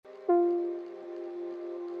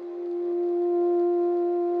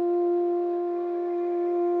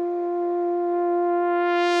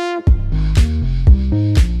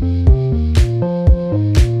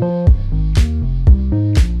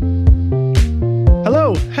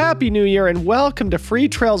Hello, Happy New Year, and welcome to Free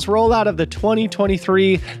Trail's rollout of the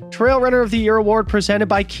 2023 Trail Runner of the Year Award presented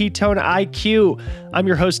by Ketone IQ. I'm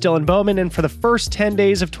your host, Dylan Bowman, and for the first 10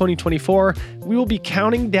 days of 2024, we will be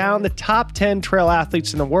counting down the top 10 trail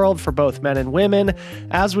athletes in the world for both men and women,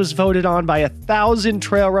 as was voted on by 1,000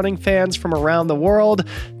 trail running fans from around the world.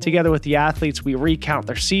 Together with the athletes, we recount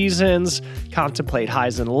their seasons, contemplate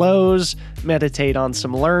highs and lows, meditate on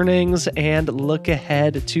some learnings, and look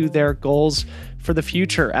ahead to their goals for the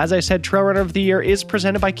future. As I said, Trail Runner of the Year is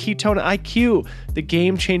presented by Ketone IQ, the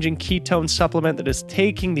game-changing ketone supplement that is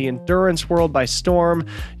taking the endurance world by storm.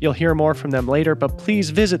 You'll hear more from them later, but please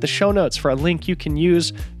visit the show notes for a link you can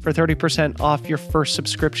use for 30% off your first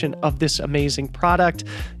subscription of this amazing product.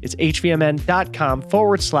 It's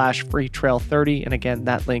hvmn.com/freetrail30. And again,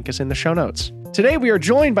 that link is in the show notes. Today, we are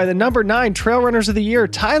joined by the number 9 Trail Runners of the Year,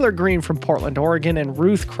 Tyler Green from Portland, Oregon, and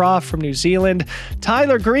Ruth Croft from New Zealand.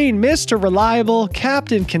 Tyler Green, Mr. Reliable,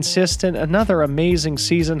 Captain Consistent, another amazing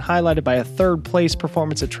season highlighted by a third-place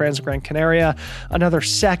performance at Trans-Gran Canaria, another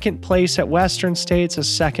second place at Western States, a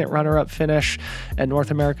second runner-up finish at North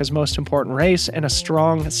America's most important race, and a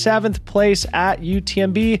strong 7th place at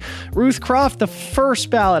UTMB. Ruth Croft, the first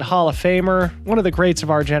ballot Hall of Famer, one of the greats of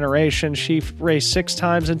our generation. She raced 6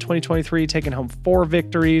 times in 2023, taking home 4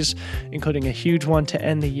 victories, including a huge one to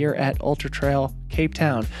end the year at Ultra Trail Cape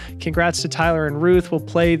Town. Congrats to Tyler and Ruth. We'll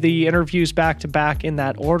play the interviews back to back in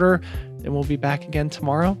that order, and we'll be back again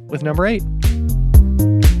tomorrow with number 8.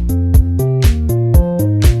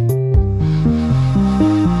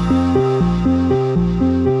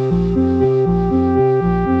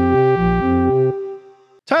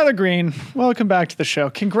 Tyler Green, welcome back to the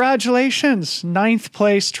show. Congratulations. 9th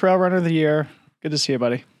place Trail Runner of the Year. Good to see you,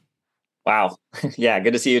 buddy. Wow. Yeah,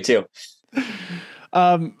 good to see you too.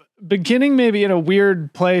 Beginning maybe in a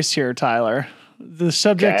weird place here, Tyler, the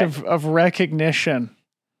subject of recognition.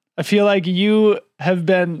 I feel like you have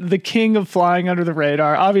been the king of flying under the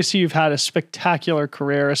radar. Obviously, you've had a spectacular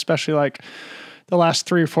career, especially like the last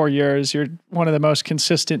 3 or 4 years. You're one of the most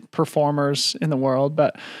consistent performers in the world,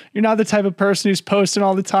 but you're not the type of person who's posting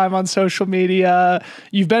all the time on social media.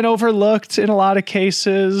 You've been overlooked in a lot of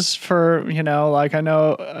cases for, like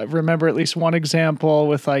I remember at least one example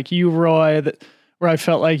with like you, Roy, where I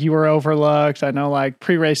felt like you were overlooked. I know like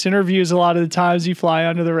pre-race interviews, a lot of the times you fly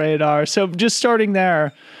under the radar. So just starting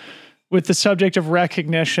there with the subject of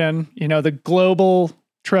recognition, the global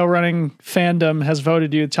trail running fandom has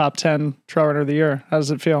voted you top 10 Trail Runner of the Year. How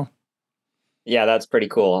does it feel? Yeah, that's pretty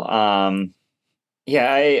cool.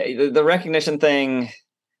 The recognition thing,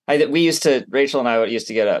 Rachel and I used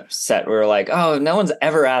to get upset. We were like, oh, no one's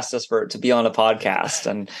ever asked us to be on a podcast.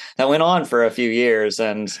 And that went on for a few years.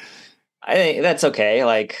 And I think that's okay.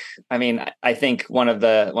 Like, I mean, I think one of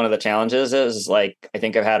the challenges is like, I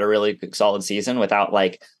think I've had a really solid season without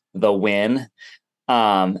like the win.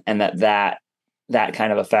 And that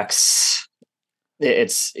kind of affects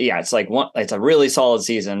it's a really solid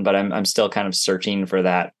season, but I'm still kind of searching for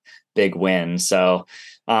that big win. So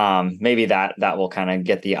maybe that will kind of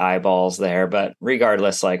get the eyeballs there, but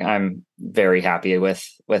regardless, like I'm very happy with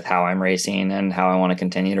how I'm racing and how I want to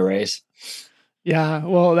continue to race. Yeah.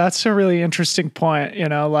 Well, that's a really interesting point,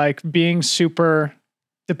 like being super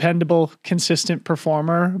dependable, consistent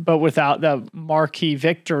performer, but without the marquee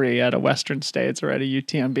victory at a Western States or at a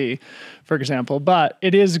UTMB, for example. But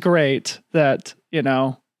it is great that,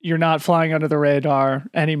 you're not flying under the radar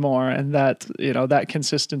anymore, and that, that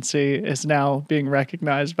consistency is now being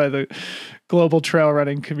recognized by the global trail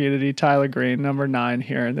running community. Tyler Green, number 9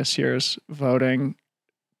 here in this year's voting.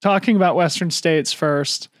 Talking about Western States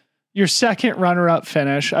first, your second runner-up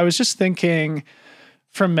finish. I was just thinking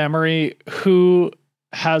from memory, who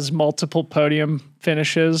has multiple podium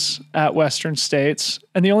finishes at Western States.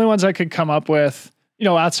 And the only ones I could come up with,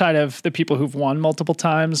 outside of the people who've won multiple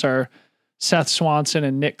times are Seth Swanson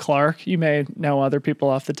and Nick Clark. You may know other people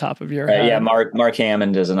off the top of your head. Yeah, Mark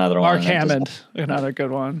Hammond is another one. Mark Hammond, another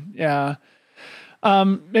good one. Yeah.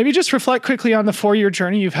 Maybe just reflect quickly on the 4-year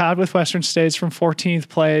journey you've had with Western States from 14th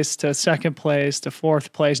place to 2nd place to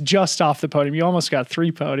 4th place, just off the podium. You almost got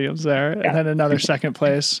 3 podiums there, and then another 2nd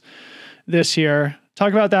place this year.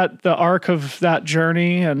 Talk about the arc of that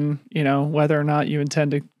journey and, whether or not you intend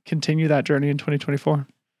to continue that journey in 2024.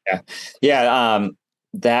 Yeah.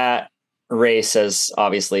 That race has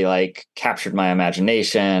obviously like captured my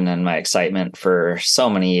imagination and my excitement for so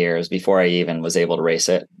many years before I even was able to race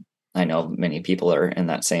it. I know many people are in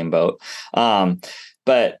that same boat.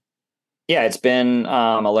 But yeah, it's been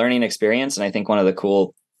a learning experience. And I think one of the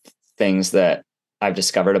cool things that I've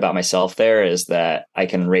discovered about myself there is that I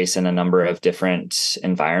can race in a number of different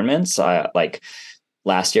environments. Like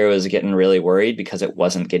last year I was getting really worried because it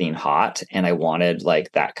wasn't getting hot and I wanted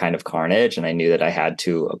like that kind of carnage. And I knew that I had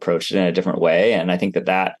to approach it in a different way. And I think that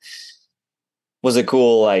that was a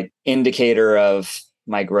cool like indicator of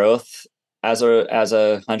my growth as a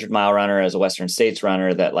 100-mile runner, as a Western States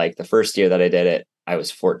runner, that like the first year that I did it, I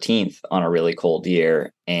was 14th on a really cold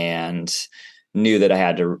year and knew that I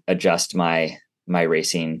had to adjust my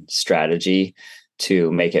racing strategy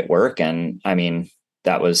to make it work. And I mean,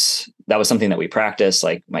 that was something that we practiced.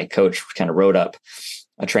 Like my coach kind of wrote up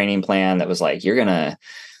a training plan that was like, you're going to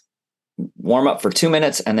warm up for 2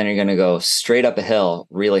 minutes and then you're going to go straight up a hill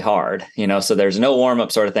really hard, so there's no warm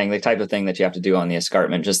up sort of thing, the type of thing that you have to do on the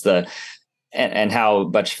escarpment, just and how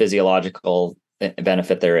much physiological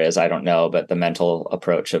benefit there is, I don't know, but the mental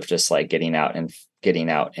approach of just like getting out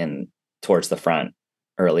and towards the front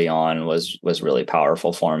early on was really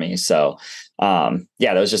powerful for me. So that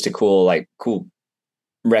was just a cool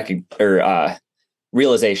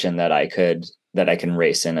realization that I can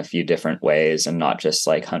race in a few different ways and not just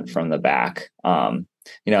like hunt from the back.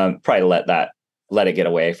 Probably let it get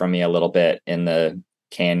away from me a little bit in the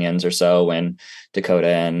canyons or so when Dakota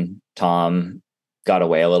and Tom got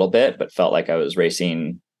away a little bit, but felt like I was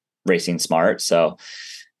racing smart. So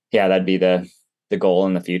yeah, that'd be the goal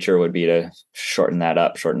in the future, would be to shorten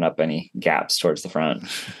up any gaps towards the front.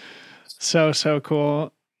 So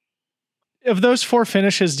cool. Of those 4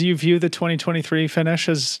 finishes, do you view the 2023 finish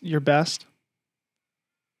as your best?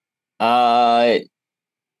 Yeah,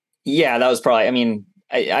 that was probably, I mean,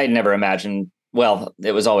 I never imagined, well,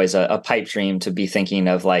 it was always a pipe dream to be thinking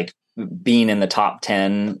of like being in the top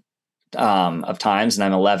 10 of times, and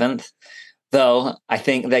I'm 11th. Though I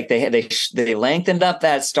think like they lengthened up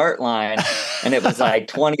that start line, and it was like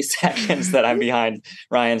 20 seconds that I'm behind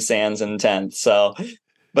Ryan Sands in 10th. So,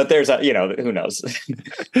 but there's who knows?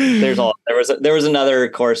 There was another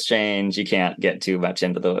course change. You can't get too much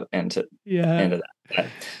into that.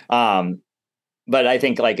 But I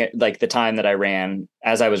think like the time that I ran,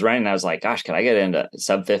 as I was running, I was like, gosh, could I get into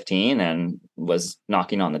sub 15? And was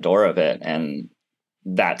knocking on the door of it. And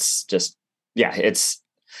that's just,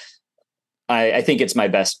 I think it's my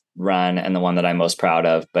best run and the one that I'm most proud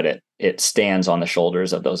of, but it stands on the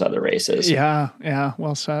shoulders of those other races. Yeah.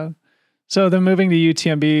 Well said. So then moving to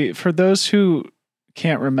UTMB, for those who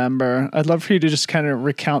can't remember, I'd love for you to just kind of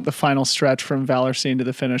recount the final stretch from Valorsine to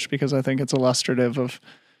the finish, because I think it's illustrative of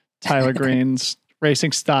Tyler Green's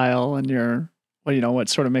racing style and what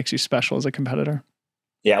sort of makes you special as a competitor.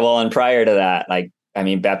 Yeah. Well, and prior to that,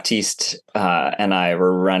 Baptiste and I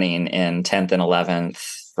were running in 10th and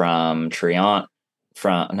 11th from Triant.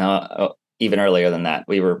 Even earlier than that,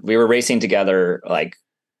 we were racing together like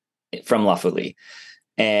from La Folie,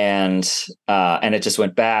 and it just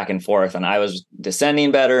went back and forth, and I was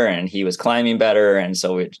descending better and he was climbing better, and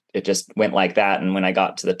so it just went like that. And when I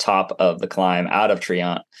got to the top of the climb out of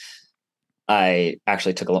Triant, I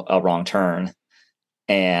actually took a wrong turn,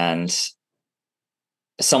 and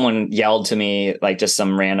someone yelled to me, like just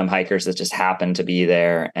some random hikers that just happened to be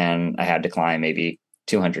there, and I had to climb maybe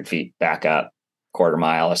 200 feet back up, quarter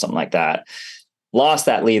mile or something like that. Lost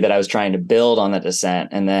that lead that I was trying to build on the descent,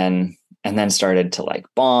 and then started to like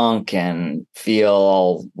bonk and feel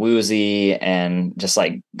all woozy, and just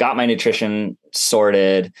like got my nutrition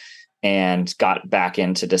sorted and got back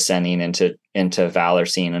into descending into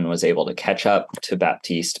Valorsine, and was able to catch up to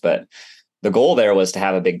Baptiste. But the goal there was to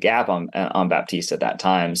have a big gap on Baptiste at that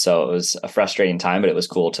time. So it was a frustrating time, but it was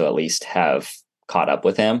cool to at least have caught up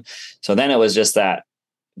with him. So then it was just that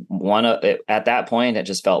at that point, it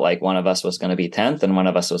just felt like one of us was going to be 10th and one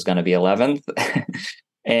of us was going to be 11th.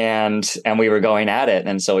 and we were going at it.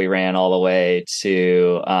 And so we ran all the way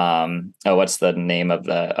to, what's the name of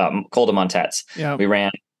the Col de Montets? Yeah. We ran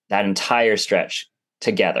that entire stretch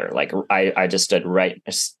together. Like I just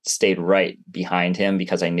stayed right behind him,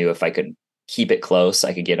 because I knew if I could keep it close,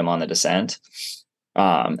 I could get him on the descent.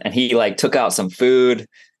 And he like took out some food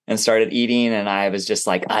and started eating, and I was just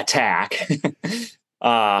like, attack.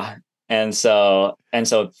 And so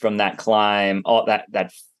from that climb, all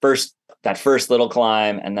that first little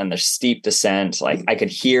climb, and then the steep descent, like I could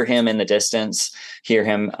hear him in the distance, hear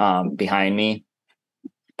him behind me,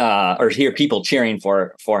 or hear people cheering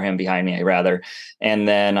for him behind me, rather. And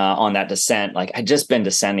then on that descent, like I'd just been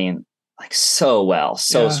descending like so well,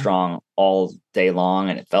 strong all day long.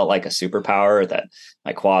 And it felt like a superpower that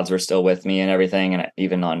my quads were still with me and everything. And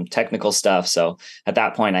even on technical stuff. So at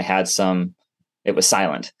that point it was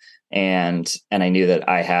silent. And I knew that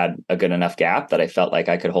I had a good enough gap that I felt like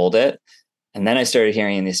I could hold it. And then I started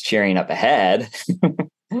hearing this cheering up ahead.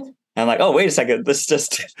 I'm like, oh, wait a second.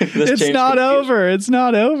 It's not over. It's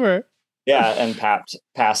not over. Yeah, and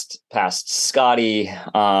past Scotty,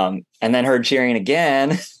 and then heard cheering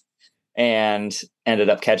again, and ended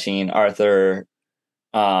up catching Arthur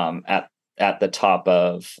at the top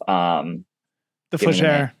of The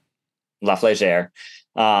Flagere. La Flagere.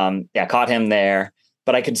 Yeah, caught him there,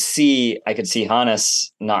 but I could see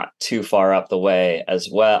Hannes not too far up the way as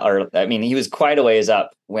well. Or I mean, he was quite a ways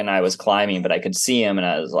up when I was climbing, but I could see him, and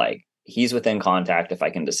I was like, he's within contact if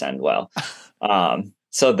I can descend well.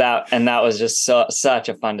 So that was just such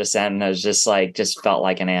a fun descent, and I was just felt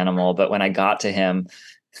like an animal. But when I got to him,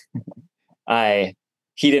 he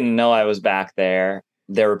didn't know I was back there.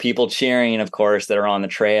 There were people cheering, of course, that are on the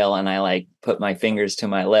trail. And I put my fingers to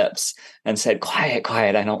my lips and said, quiet.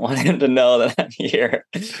 I don't want him to know that I'm here.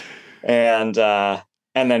 And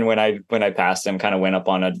then when I passed him, kind of went up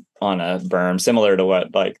on a berm, similar to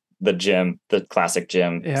what the classic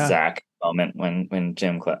Jim Zach moment when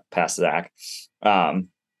Jim passed Zach. And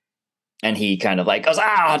he kind of goes,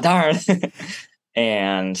 darn.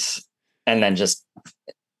 and then just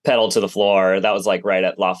pedaled to the floor. That was right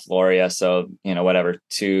at La Floria. So,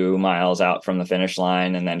 2 miles out from the finish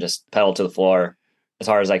line, and then just pedaled to the floor as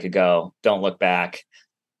hard as I could go. Don't look back.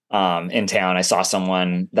 In town, I saw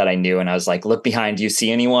someone that I knew, and I was like, look behind. Do you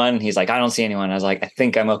see anyone? He's like, I don't see anyone. I was like, I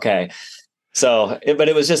think I'm okay. So, but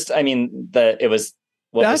it was just,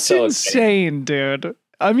 that's so insane, dude.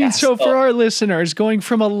 For our listeners, going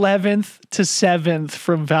from 11th to 7th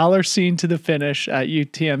from Valorsine to the finish at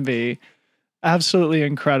UTMB, absolutely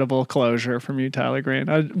incredible closure from you, Tyler Green.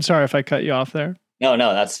 I'm sorry if I cut you off there. No,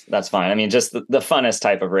 that's fine. Just the funnest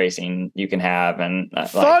type of racing you can have. And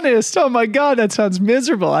funnest. Oh my God, that sounds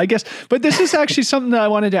miserable, I guess. But this is actually something that I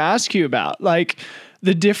wanted to ask you about.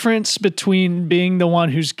 The difference between being the one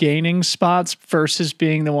who's gaining spots versus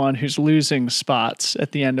being the one who's losing spots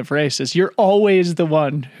at the end of races. You're always the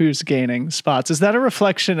one who's gaining spots. Is that a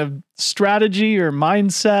reflection of strategy or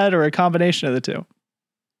mindset, or a combination of the two?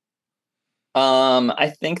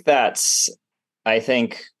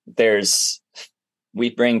 We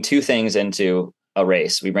bring two things into a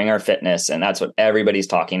race. We bring our fitness, and that's what everybody's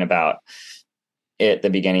talking about at the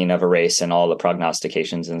beginning of a race and all the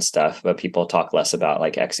prognostications and stuff. But people talk less about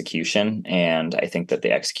execution. And I think that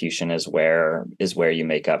the execution is where you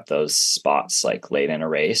make up those spots late in a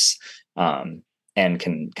race, and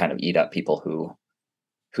can kind of eat up people who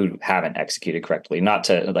haven't executed correctly. Not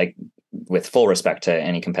to with full respect to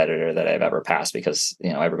any competitor that I've ever passed, because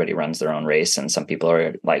everybody runs their own race, and some people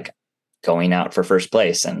are going out for first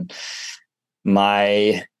place. And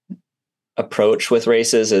my approach with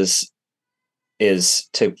races is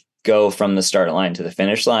to go from the start line to the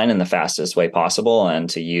finish line in the fastest way possible, and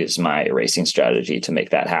to use my racing strategy to make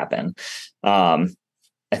that happen. I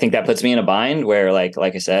think that puts me in a bind where, like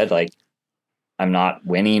I said, I'm not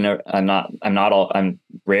winning, or I'm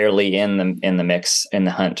rarely in the mix, in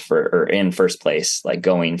the hunt or in first place,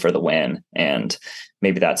 going for the win. And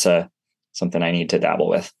maybe that's something I need to dabble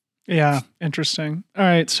with. Yeah. Interesting. All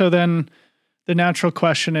right. So then the natural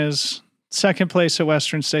question is, second place at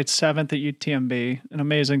Western States, 7th at UTMB, an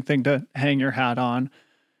amazing thing to hang your hat on.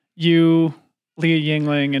 You, Leah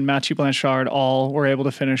Yingling, and Mathieu Blanchard all were able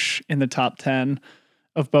to finish in the top 10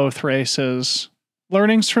 of both races.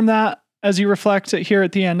 Learnings from that as you reflect here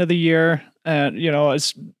at the end of the year, and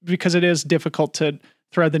it's because it is difficult to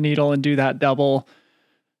thread the needle and do that double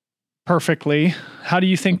perfectly. How do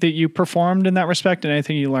you think that you performed in that respect, and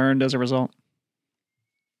anything you learned as a result?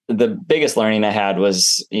 The biggest learning I had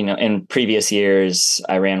was, in previous years,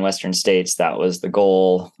 I ran Western States. That was the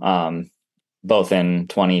goal, both in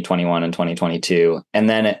 2021 and 2022. And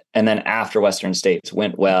then after Western States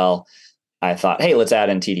went well, I thought, hey, let's add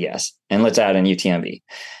in TDS and let's add in UTMB.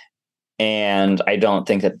 And I don't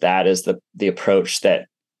think that is the approach that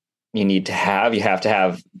you need to have. You have to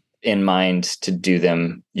have in mind to do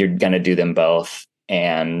them. You're going to do them both.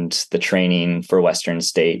 And the training for Western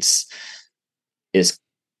States is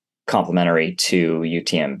complementary to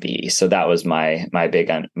UTMB. So that was my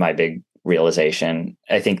big realization.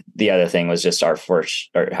 I think the other thing was just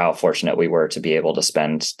how fortunate we were to be able to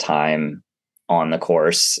spend time on the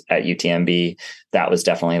course at UTMB. That was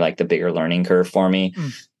definitely the bigger learning curve for me.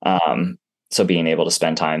 So being able to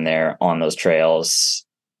spend time there on those trails,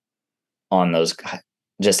 on those,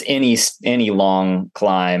 just any long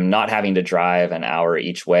climb, not having to drive an hour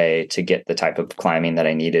each way to get the type of climbing that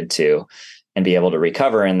I needed to, and be able to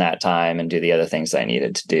recover in that time and do the other things that I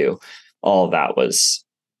needed to do. All of that was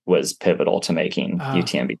pivotal to making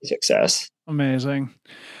UTMB a success. Amazing.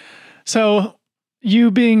 So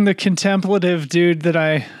you being the contemplative dude that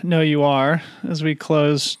I know you are, as we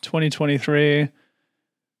close 2023,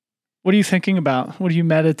 What are you thinking about? What are you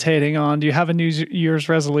meditating on? Do you have a New Year's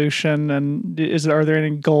resolution? And are there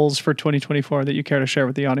any goals for 2024 that you care to share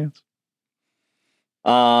with the audience?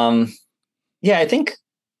 Yeah, I think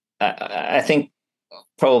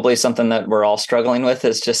probably something that we're all struggling with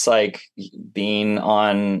is just like being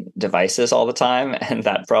on devices all the time. And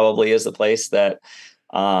that probably is the place that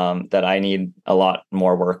I need a lot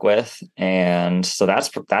more work with. And so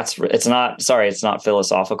it's not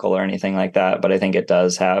philosophical or anything like that, but I think it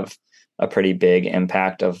does have a pretty big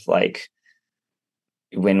impact of like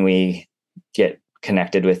when we get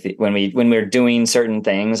connected with when we're doing certain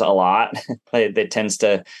things a lot, it tends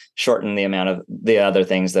to shorten the amount of the other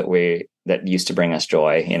things that used to bring us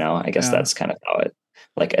joy. I guess that's kind of how it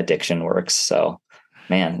like addiction works. So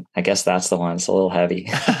man, I guess that's the one. It's a little heavy.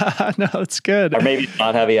 No, it's good. Or maybe it's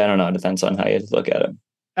not heavy. I don't know. It depends on how you look at it.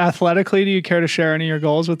 Athletically, do you care to share any of your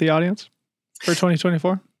goals with the audience for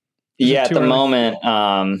 2024? Yeah, at the moment,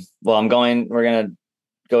 we're going to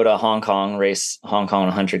go to Hong Kong, race Hong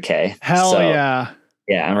Kong 100K. Hell yeah.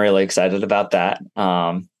 Yeah, I'm really excited about that.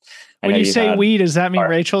 When you say we, does that mean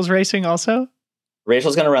Rachel's racing also?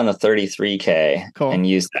 Rachel's going to run the 33K and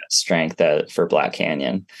use that strength for Black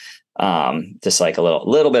Canyon. Just like a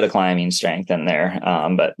little bit of climbing strength in there.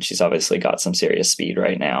 But she's obviously got some serious speed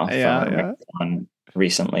right now. From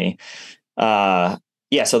recently. So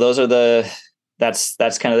those are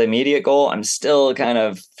that's kind of the immediate goal. I'm still kind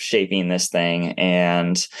of shaping this thing,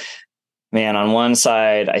 and man, on one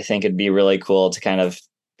side, I think it'd be really cool to kind of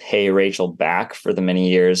pay Rachel back for the many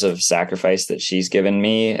years of sacrifice that she's given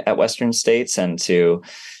me at Western States, and to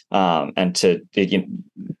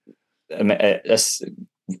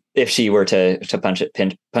if she were to punch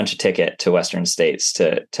a ticket to Western States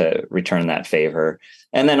to return that favor.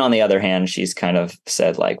 And then on the other hand, she's kind of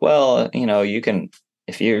said like, well, you can,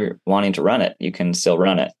 if you're wanting to run it, you can still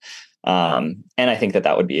run it. And I think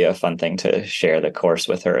that would be a fun thing to share the course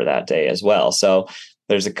with her that day as well. So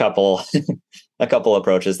there's a couple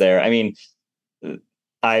approaches there. I mean,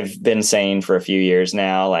 I've been saying for a few years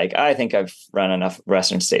now, like, I think I've run enough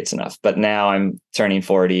Western States enough, but now I'm turning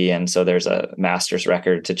 40. And so there's a master's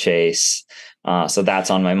record to chase. So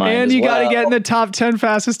that's on my mind. And you got to get in the top 10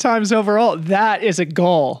 fastest times overall. That is a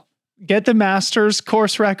goal. Get the master's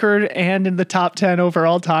course record and in the top 10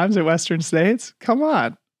 overall times at Western States. Come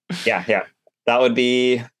on. Yeah. That would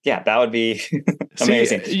be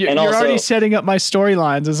amazing. See, you're also already setting up my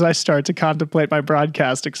storylines as I start to contemplate my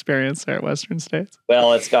broadcast experience there at Western States.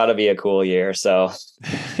 Well, it's got to be a cool year, so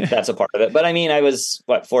that's a part of it. But I mean, I was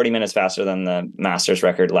 40 minutes faster than the Masters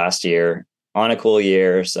record last year on a cool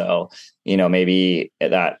year, so maybe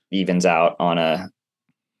that evens out on a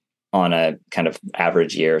kind of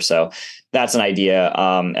average year. So that's an idea.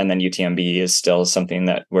 And then UTMB is still something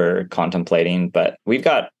that we're contemplating, but we've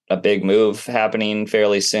got a big move happening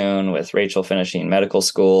fairly soon with Rachel finishing medical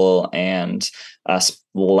school and us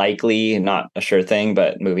likely, not a sure thing,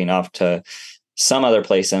 but moving off to some other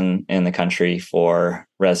place in the country for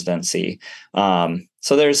residency. So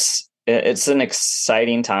it's an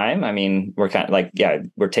exciting time. I mean, we're kind of like,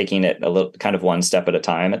 we're taking it a little kind of one step at a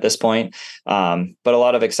time at this point. But a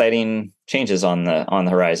lot of exciting changes on the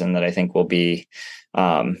horizon that I think will be,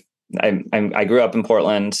 I grew up in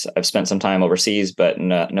Portland. I've spent some time overseas, but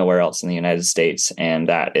nowhere else in the United States. And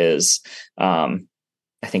that is, I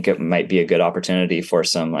think it might be a good opportunity for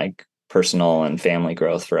some like personal and family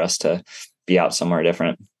growth for us to be out somewhere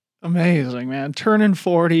different. Amazing, man. Turning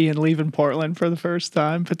 40 and leaving Portland for the first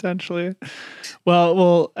time, potentially. Well,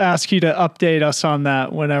 we'll ask you to update us on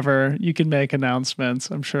that whenever you can make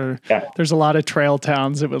announcements. I'm sure there's a lot of trail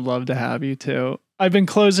towns that would love to have you too. I've been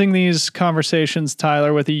closing these conversations,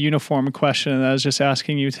 Tyler, with a uniform question. And I was just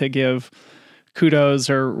asking you to give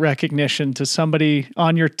kudos or recognition to somebody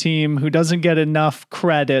on your team who doesn't get enough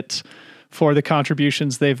credit for the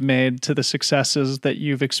contributions they've made to the successes that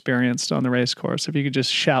you've experienced on the race course. If you could just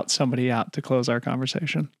shout somebody out to close our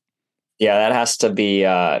conversation. Yeah, that has to be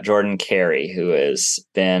Jordan Carey, who has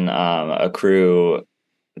been a crew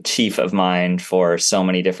chief of mine for so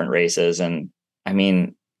many different races. And I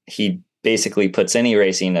mean, he basically puts any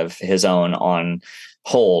racing of his own on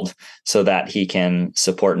hold so that he can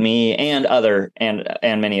support me and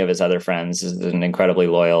many of his other friends. Is an incredibly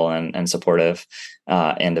loyal and supportive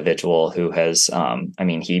individual who has,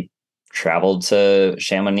 he traveled to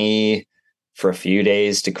Chamonix for a few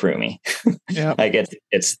days to crew me. Yeah. Like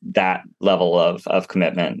it's that level of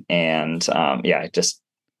commitment. And just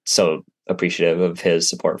so appreciative of his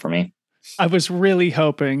support for me. I was really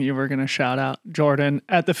hoping you were going to shout out Jordan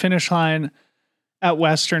at the finish line at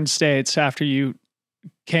Western States after you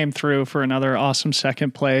came through for another awesome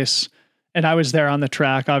second place. And I was there on the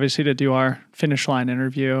track, obviously, to do our finish line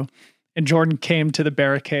interview. and Jordan came to the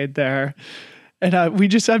barricade there. And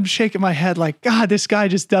I'm shaking my head like, God, this guy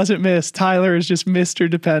just doesn't miss. Tyler is just Mr.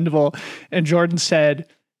 Dependable. And Jordan said,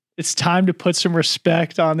 it's time to put some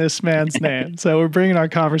respect on this man's name. So we're bringing our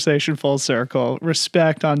conversation full circle.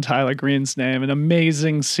 Respect on Tyler Green's name. An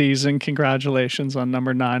amazing season. Congratulations on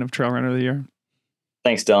number 9 of Trail Runner of the Year.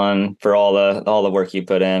 Thanks, Dylan, for all the work you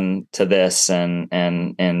put in to this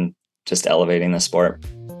and just elevating the sport.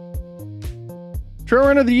 Trail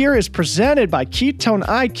Runner of the Year is presented by Ketone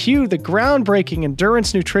IQ, the groundbreaking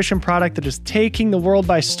endurance nutrition product that is taking the world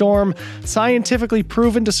by storm. Scientifically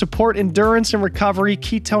proven to support endurance and recovery,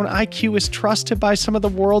 Ketone IQ is trusted by some of the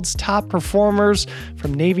world's top performers,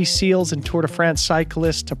 from Navy SEALs and Tour de France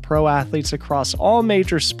cyclists to pro athletes across all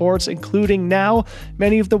major sports, including now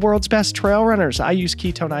many of the world's best trail runners. I use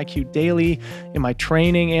Ketone IQ daily in my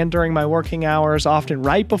training and during my working hours, often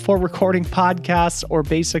right before recording podcasts, or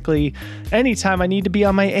basically anytime I need to be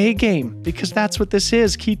on my A game, because that's what this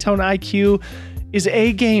is. Ketone IQ is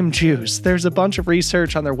A game juice. There's a bunch of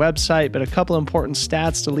research on their website, but a couple important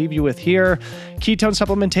stats to leave you with here. Ketone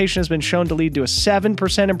supplementation has been shown to lead to a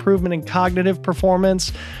 7% improvement in cognitive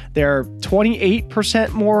performance. They're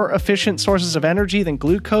 28% more efficient sources of energy than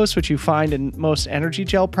glucose, which you find in most energy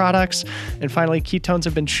gel products. And finally, ketones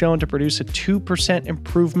have been shown to produce a 2%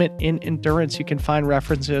 improvement in endurance. You can find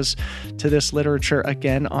references to this literature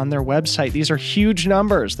again on their website. These are huge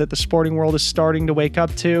numbers that the sporting world is starting to wake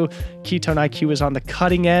up to. Ketone IQ is on the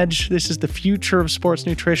cutting edge. This is the future of sports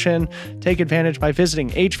nutrition. Take advantage by visiting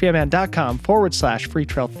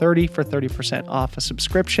hvmn.com/freetrail30 for 30% off a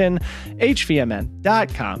subscription.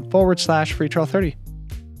 hvmn.com/freetrail30.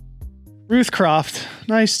 Ruth Croft,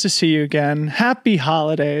 nice to see you again. Happy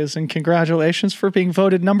holidays and congratulations for being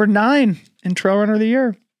voted number 9 in Trail Runner of the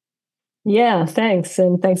Year. Yeah, thanks.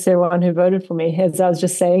 And thanks to everyone who voted for me. As I was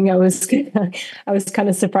just saying, I was kind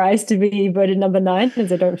of surprised to be voted number 9,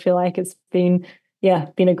 because I don't feel like it's been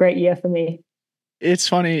a great year for me. It's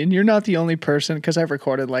funny, and you're not the only person, because I've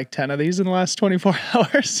recorded like 10 of these in the last 24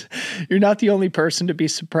 hours. You're not the only person to be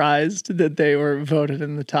surprised that they were voted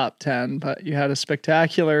in the top 10, but you had a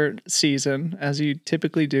spectacular season, as you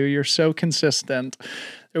typically do. You're so consistent.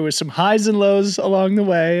 There was some highs and lows along the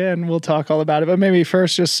way, and we'll talk all about it. But maybe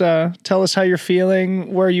first, just tell us how you're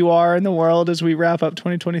feeling, where you are in the world as we wrap up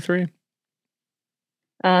 2023.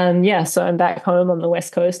 So I'm back home on the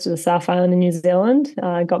west coast of the South Island in New Zealand.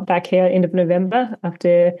 I got back here end of November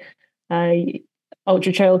after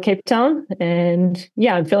Ultra Trail Cape Town. And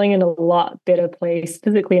I'm feeling in a lot better place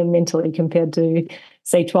physically and mentally compared to,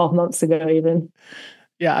 say, 12 months ago even.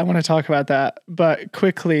 Yeah, I want to talk about that. But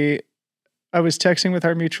quickly, I was texting with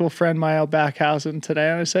our mutual friend, Mael Backhausen,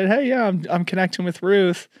 today, and I said, hey, I'm connecting with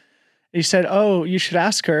Ruth. He said, oh, you should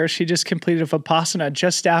ask her. She just completed a Vipassana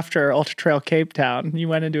just after Ultra Trail Cape Town. You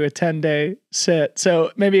went into a 10-day sit.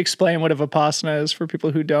 So maybe explain what a Vipassana is for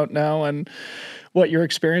people who don't know, and what your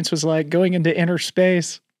experience was like going into inner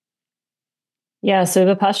space. Yeah, so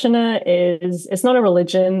Vipassana it's not a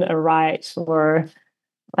religion, a rite, or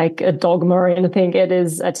like a dogma or anything. It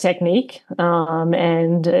is a technique,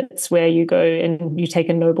 and it's where you go and you take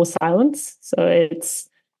a noble silence. So it's,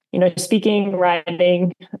 speaking,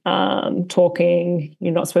 writing, talking.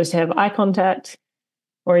 You're not supposed to have eye contact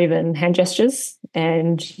or even hand gestures.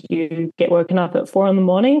 And you get woken up at 4 a.m.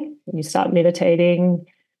 and you start meditating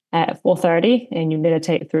at 4:30, and you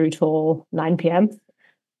meditate through till 9 p.m.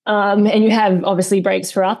 And you have obviously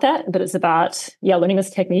breaks throughout that, but it's about learning this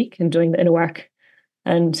technique and doing the inner work.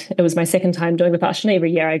 And it was my second time doing Vipassana.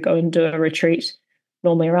 Every year I go and do a retreat,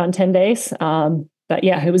 normally around 10 days. But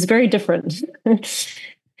it was very different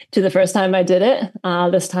to the first time I did it.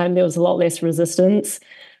 This time there was a lot less resistance.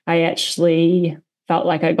 I actually felt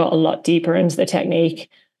like I got a lot deeper into the technique.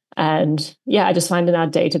 And I just find in our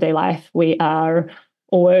day-to-day life, we are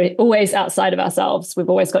always outside of ourselves. We've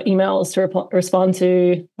always got emails to respond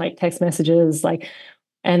to, like text messages,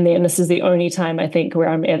 and then this is the only time I think where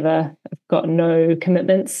I've got no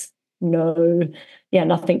commitments, nothing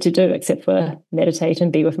to do except for meditate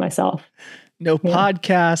and be with myself. No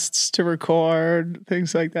podcasts to record,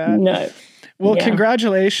 things like that. No. Well,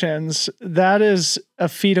 congratulations. That is a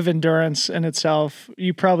feat of endurance in itself.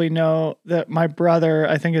 You probably know that my brother,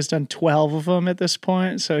 I think, has done 12 of them at this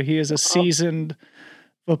point. So he is a seasoned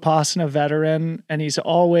Vipassana veteran, and he's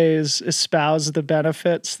always espoused the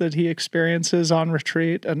benefits that he experiences on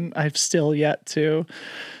retreat. And I've still yet to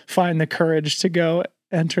find the courage to go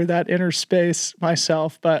enter that inner space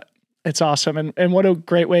myself, but it's awesome. And what a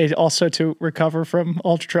great way also to recover from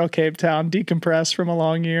Ultra Trail Cape Town, decompress from a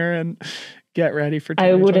long year and get ready for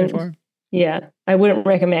 2024. Yeah, I wouldn't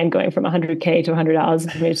recommend going from 100K to 100 hours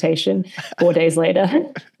of meditation 4 days later.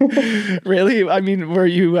 Really? I mean, were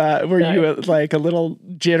you No. like a little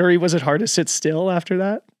jittery? Was it hard to sit still after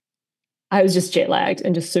that? I was just jet lagged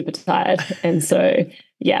and just super tired. And so,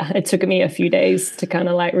 yeah, it took me a few days to kind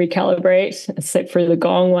of like recalibrate. I slept through the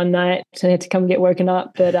gong one night and I had to come get woken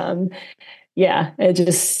up. But yeah, it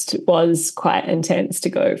just was quite intense to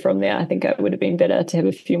go from there. I think it would have been better to have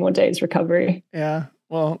a few more days recovery. Yeah.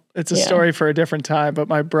 Well, it's a Yeah. story for a different time, but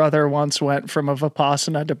my brother once went from a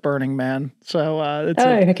Vipassana to Burning Man. So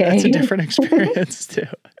that's a different experience too.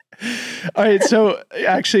 All right. So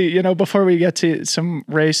actually, before we get to some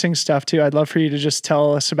racing stuff too, I'd love for you to just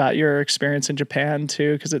tell us about your experience in Japan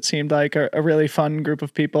too, because it seemed like a really fun group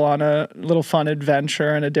of people on a little fun adventure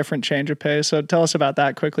and a different change of pace. So tell us about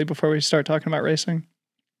that quickly before we start talking about racing.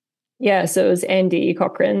 Yeah, so it was Andy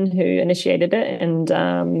Cochran who initiated it, and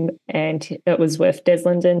it was with Des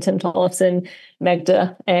Linden, Tim Tollefson,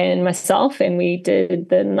 Magda, and myself, and we did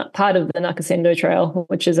the part of the Nakasendo Trail,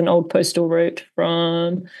 which is an old postal route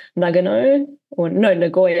from Nagoya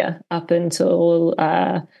up until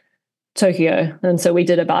Tokyo, and so we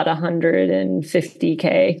did about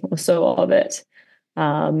 150K or so of it.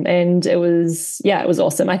 And it was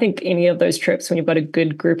awesome. I think any of those trips, when you've got a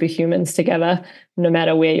good group of humans together, no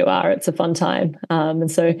matter where you are, it's a fun time. And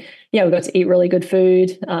so, yeah, we got to eat really good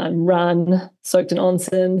food, run, soaked in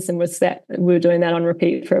onsens, and we were doing that on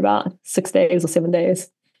repeat for about 6 days or 7 days.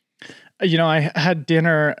 I had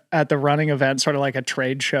dinner at the running event, sort of like a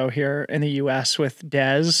trade show here in the US with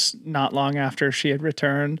Des not long after she had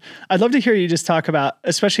returned. I'd love to hear you just talk about,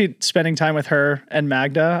 especially spending time with her and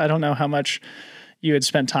Magda. I don't know how much you had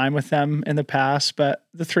spent time with them in the past, but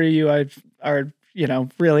the three of you are,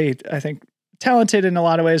 really, I think, talented in a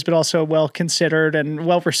lot of ways, but also well considered and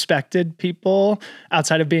well respected people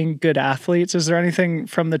outside of being good athletes. Is there anything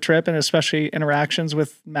from the trip and especially interactions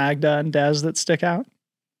with Magda and Des that stick out?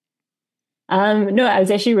 No, it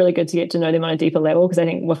was actually really good to get to know them on a deeper level, because I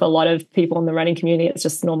think with a lot of people in the running community, it's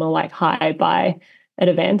just normal like hi, bye at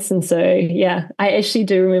events. And so, yeah, I actually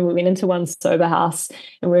do remember we went into one sober house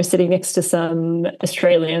and we were sitting next to some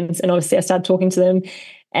Australians, and obviously I started talking to them,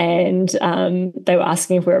 and they were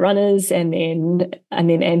asking if we were runners, and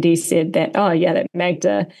then Andy said that, oh yeah, that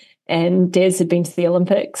Magda and Des had been to the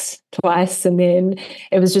Olympics twice, and then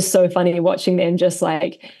it was just so funny watching them just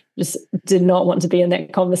did not want to be in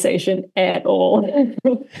that conversation at all.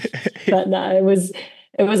 But no, it was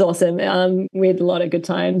awesome. We had a lot of good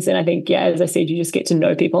times. And I think, yeah, as I said, you just get to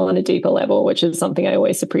know people on a deeper level, which is something I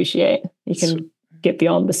always appreciate. You can get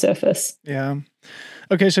beyond the surface. Yeah.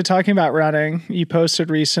 Okay. So talking about running, you posted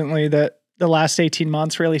recently that the last 18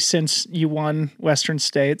 months, really since you won Western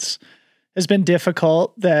States, has been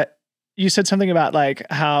difficult. That you said something about like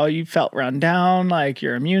how you felt run down, like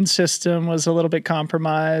your immune system was a little bit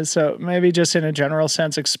compromised. So maybe just in a general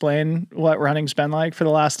sense, explain what running's been like for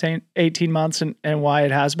the last 18 months and why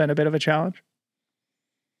it has been a bit of a challenge.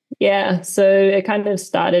 Yeah, so it kind of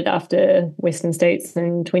started after Western States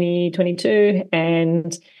in 2022.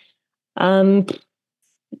 And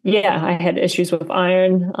yeah, I had issues with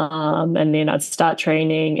iron, and then I'd start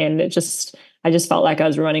training, and I just felt like I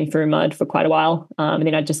was running through mud for quite a while. And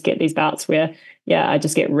then I'd just get these bouts where, yeah, I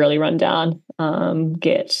just get really run down,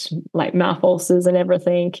 get like mouth ulcers and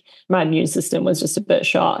everything. My immune system was just a bit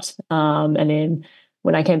shot. And then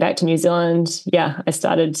when I came back to New Zealand, yeah, I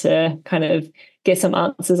started to kind of get some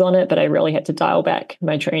answers on it, but I really had to dial back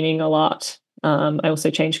my training a lot. I also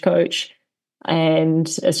changed coach. And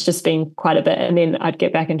it's just been quite a bit. And then I'd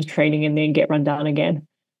get back into training and then get run down again.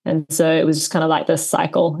 And so it was just kind of like this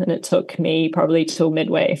cycle. And it took me probably till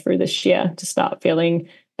midway through this year to start feeling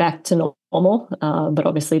back to normal. But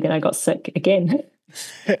obviously then I got sick again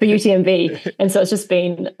for UTMB. And so it's just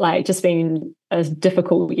been a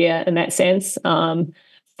difficult year in that sense. Haven't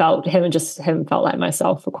felt like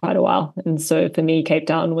myself for quite a while. And so for me, Cape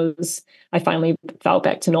Town I finally felt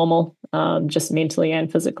back to normal, just mentally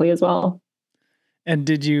and physically as well. And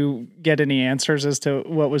did you get any answers as to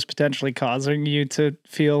what was potentially causing you to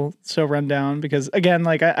feel so run down? Because again,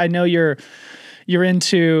 like I know you're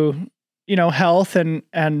into, health and,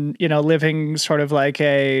 living sort of like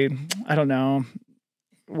I don't know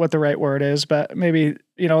what the right word is, but maybe,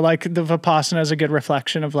 like the Vipassana is a good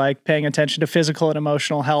reflection of like paying attention to physical and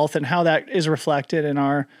emotional health and how that is reflected in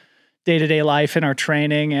our day-to-day life, in our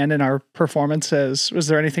training and in our performances. Was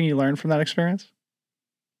there anything you learned from that experience?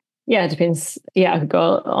 Yeah, it depends. Yeah, I could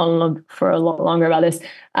go on for a lot longer about this.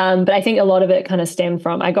 But I think a lot of it kind of stemmed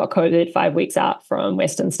from, I got COVID 5 weeks out from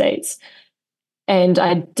Western States, and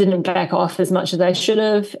I didn't back off as much as I should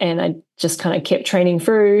have. And I just kind of kept training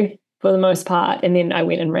through. for the most part. And then I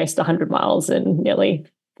went and raced 100 miles in nearly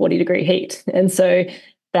 40-degree heat. And so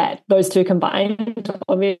that those two combined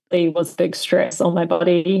obviously was big stress on my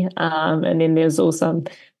body. And then there's also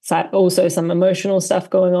some emotional stuff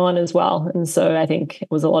going on as well. And so I think it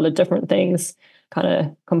was a lot of different things kind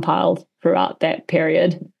of compiled throughout that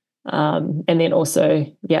period. And then also,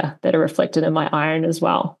 that are reflected in my iron as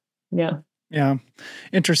well. Yeah. Yeah.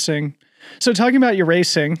 Interesting. So talking about your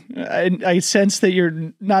racing, I sense that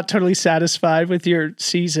you're not totally satisfied with your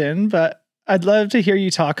season, but I'd love to hear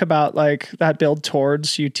you talk about like that build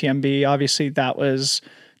towards UTMB. Obviously that was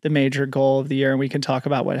the major goal of the year, and we can talk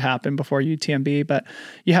about what happened before UTMB, but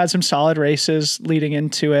you had some solid races leading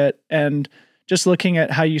into it. And just looking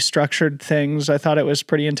at how you structured things, I thought it was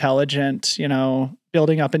pretty intelligent,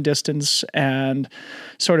 building up in distance and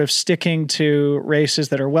sort of sticking to races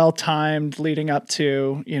that are well-timed leading up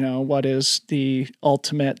to, what is the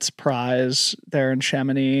ultimate prize there in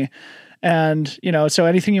Chamonix. And, so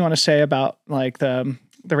anything you want to say about like the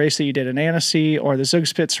race that you did in Annecy or the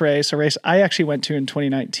Zugspitze race, a race I actually went to in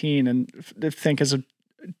 2019 and think is a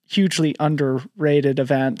hugely underrated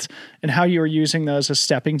event, and how you were using those as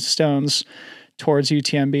stepping stones towards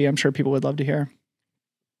UTMB. I'm sure people would love to hear.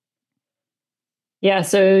 Yeah,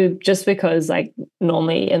 so just because like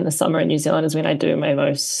normally in the summer in New Zealand is when I do my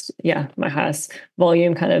highest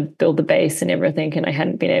volume, kind of build the base and everything, and I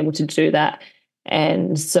hadn't been able to do that.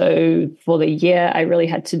 And so for the year, I really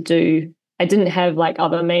had to I didn't have like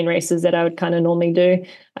other main races that I would kind of normally do.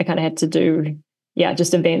 I kind of had to do,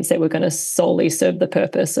 just events that were going to solely serve the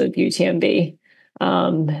purpose of UTMB.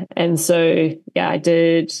 And so, I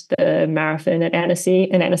did the marathon at Annecy,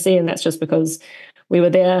 and that's just because we were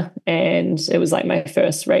there and it was like my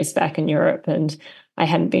first race back in Europe, and I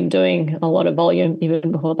hadn't been doing a lot of volume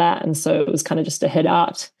even before that. And so it was kind of just a hit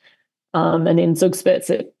out. And then Zugspitze,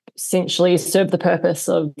 it essentially served the purpose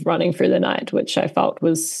of running through the night, which I felt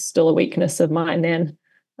was still a weakness of mine then.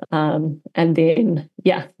 And then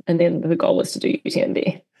the goal was to do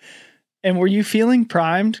UTMB. And were you feeling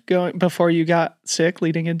primed going before you got sick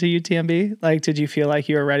leading into UTMB? Like, did you feel like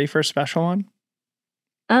you were ready for a special one?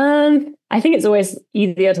 I think it's always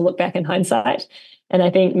easier to look back in hindsight. And I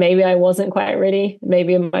think maybe I wasn't quite ready.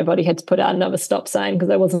 Maybe my body had to put out another stop sign because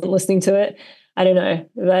I wasn't listening to it. I don't know.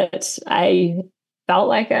 But I felt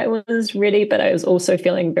like I was ready, but I was also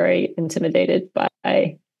feeling very intimidated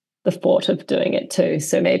by the thought of doing it too.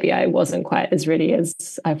 So maybe I wasn't quite as ready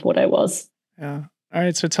as I thought I was. Yeah. All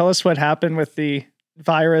right. So tell us what happened with the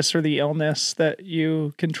virus or the illness that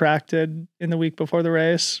you contracted in the week before the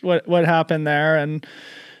race. What happened there? And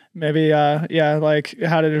maybe, like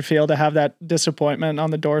how did it feel to have that disappointment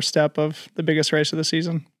on the doorstep of the biggest race of the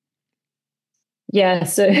season? Yeah.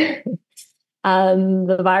 So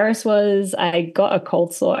the virus was, I got a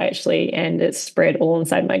cold sore actually, and it spread all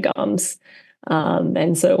inside my gums.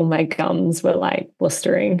 And so all my gums were like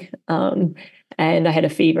blistering. And I had a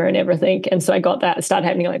fever and everything. And so I got that. It started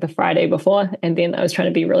happening like the Friday before. And then I was trying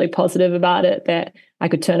to be really positive about it, that I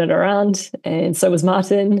could turn it around. And so was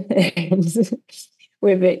Martin. And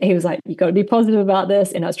he was like, you got to be positive about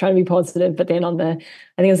this. And I was trying to be positive. But then I think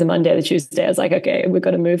it was a Monday or the Tuesday, I was like, okay, we've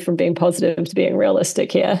got to move from being positive to being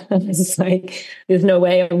realistic here. And it's just like, there's no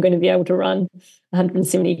way I'm going to be able to run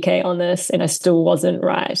 170K on this. And I still wasn't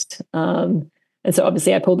right. And so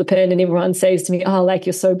obviously I pulled the pin, and everyone says to me, oh, like,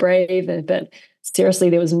 you're so brave. But seriously,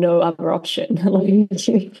 there was no other option.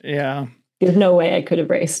 Yeah. There's no way I could have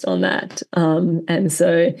raced on that. And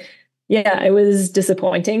so, it was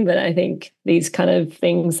disappointing, but I think these kind of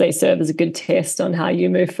things, they serve as a good test on how you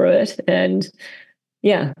move through it. And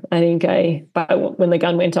I think when the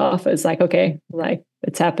gun went off, I was like, okay, like,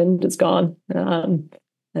 it's happened, it's gone.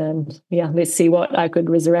 And let's see what I could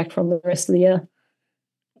resurrect from the rest of the year.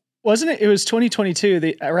 Wasn't it? It was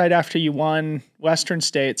 2022, right after you won Western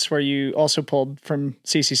States, where you also pulled from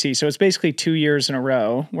CCC. So it's basically 2 years in a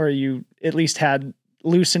row where you at least had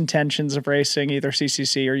loose intentions of racing either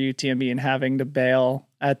CCC or UTMB and having to bail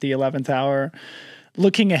at the 11th hour.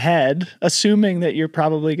 Looking ahead, assuming that you're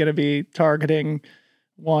probably going to be targeting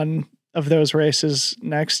one of those races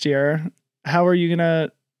next year, how are you going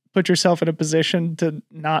to put yourself in a position to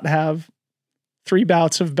not have 3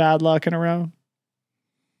 bouts of bad luck in a row?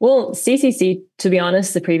 Well, CCC, to be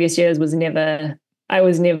honest, the previous years I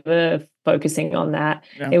was never focusing on that.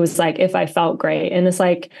 Yeah. It was like, if I felt great, and it's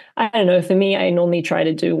like, I don't know, for me, I normally try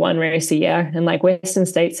to do 1 race a year, and like Western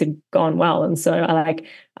States had gone well. And so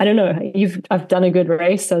I don't know, I've done a good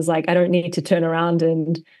race. I was like, I don't need to turn around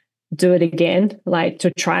and do it again, like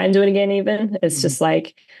to try and do it again even. It's just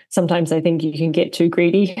like, sometimes I think you can get too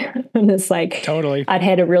greedy. And it's like, totally. I'd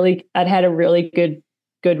had a really good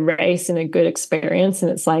good race and a good experience.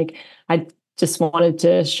 And it's like, I just wanted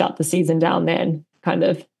to shut the season down then, kind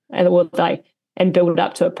of, and build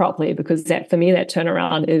up to it properly, because that, for me, that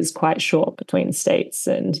turnaround is quite short between states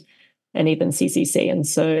and even CCC. And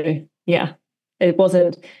so, yeah, it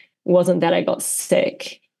wasn't that I got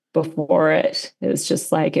sick before it. It was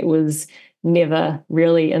just like, it was never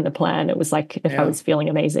really in the plan. It was like if I was feeling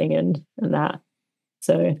amazing and that.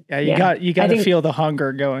 So you got to feel the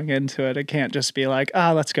hunger going into it. It can't just be like,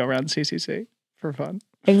 let's go around CCC for fun.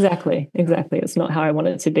 Exactly. It's not how I want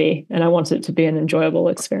it to be. And I want it to be an enjoyable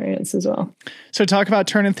experience as well. So talk about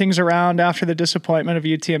turning things around after the disappointment of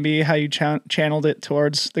UTMB, how you channeled it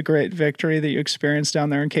towards the great victory that you experienced down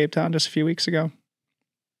there in Cape Town just a few weeks ago.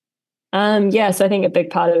 So I think a big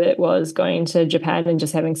part of it was going to Japan and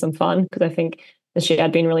just having some fun, because I think this year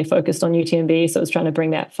I'd been really focused on UTMB. So I was trying to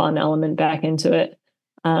bring that fun element back into it.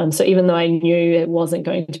 So even though I knew it wasn't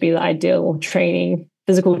going to be the ideal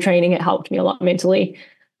physical training, it helped me a lot mentally.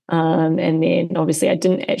 And then obviously I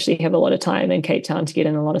didn't actually have a lot of time in Cape Town to get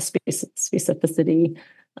in a lot of specificity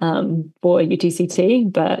for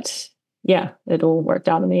UTCT, but yeah, it all worked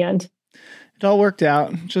out in the end. It all worked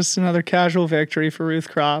out. Just another casual victory for Ruth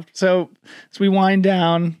Croft. So as we wind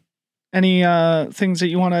down, any things that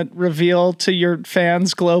you want to reveal to your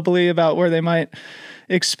fans globally about where they might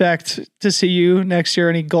expect to see you next year?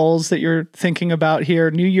 Any goals that you're thinking about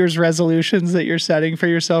here? New Year's resolutions that you're setting for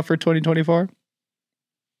yourself for 2024?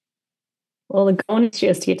 Well, the goal next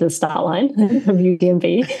year is to get to the start line of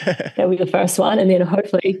UTMB. That'll be the first one. And then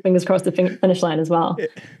hopefully, fingers crossed, the finish line as well.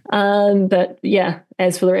 But yeah,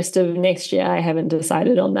 as for the rest of next year, I haven't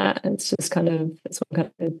decided on that. It's just what I'm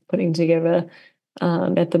kind of putting together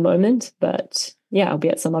at the moment. But yeah, I'll be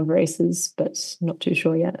at some other races, but not too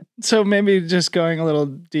sure yet. So maybe just going a little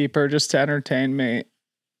deeper just to entertain me,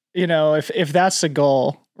 if that's the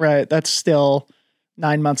goal, right, that's still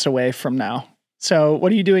 9 months away from now. So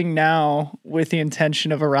what are you doing now with the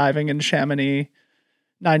intention of arriving in Chamonix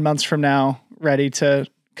 9 months from now, ready to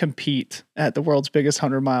compete at the world's biggest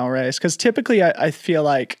 100-mile race? Because typically I feel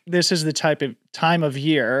like this is the type of time of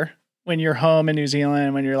year when you're home in New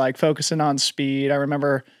Zealand, when you're like focusing on speed. I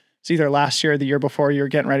remember it's either last year or the year before, you were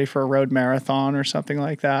getting ready for a road marathon or something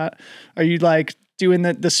like that. Are you like doing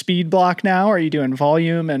the speed block now? Or are you doing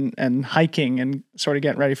volume and hiking and sort of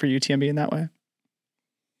getting ready for UTMB in that way?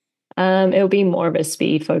 It'll be more of a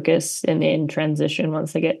speed focus, and then transition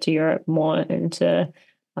once I get to Europe more into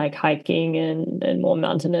like hiking and more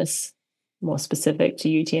mountainous, more specific to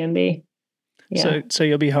UTMB. Yeah. So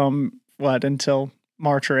you'll be home until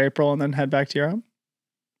March or April, and then head back to Europe?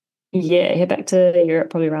 Yeah, head back to Europe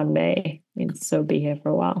probably around May, and so be here for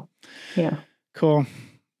a while. Yeah. Cool.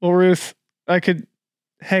 Well, Ruth, I could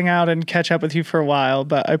hang out and catch up with you for a while,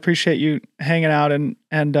 but I appreciate you hanging out and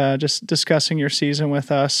just discussing your season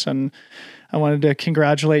with us. And I wanted to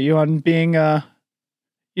congratulate you on being,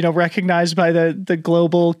 recognized by the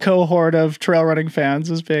global cohort of trail running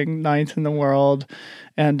fans as being 9th in the world.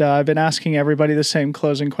 And I've been asking everybody the same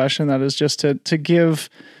closing question, that is just to give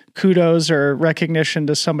kudos or recognition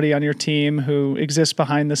to somebody on your team who exists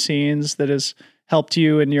behind the scenes that has helped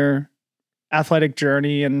you in your athletic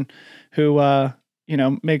journey and who,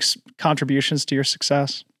 makes contributions to your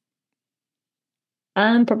success.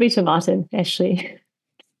 Probably to Martin, actually,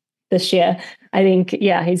 this year. I think,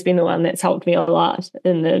 he's been the one that's helped me a lot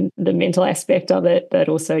in the mental aspect of it, but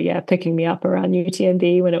also, picking me up around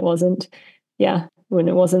UTMB when it wasn't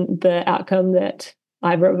the outcome that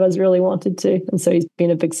either of us really wanted to. And so he's been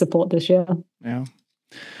a big support this year. Yeah.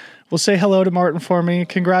 Well, say hello to Martin for me.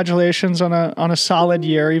 Congratulations on a solid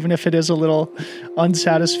year, even if it is a little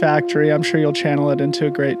unsatisfactory. I'm sure you'll channel it into a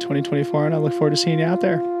great 2024, and I look forward to seeing you out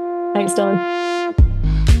there. Thanks, Dylan.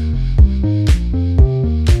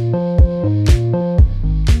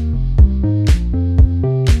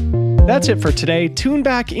 That's it for today. Tune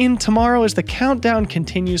back in tomorrow as the countdown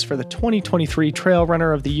continues for the 2023 Trail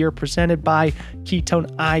Runner of the Year presented by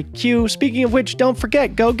Ketone IQ. Speaking of which, don't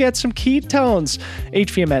forget, go get some ketones.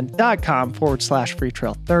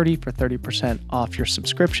 hvmn.com/freetrail30 for 30% off your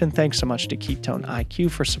subscription. Thanks so much to Ketone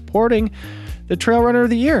IQ for supporting the Trail Runner of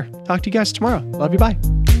the Year. Talk to you guys tomorrow. Love you. Bye.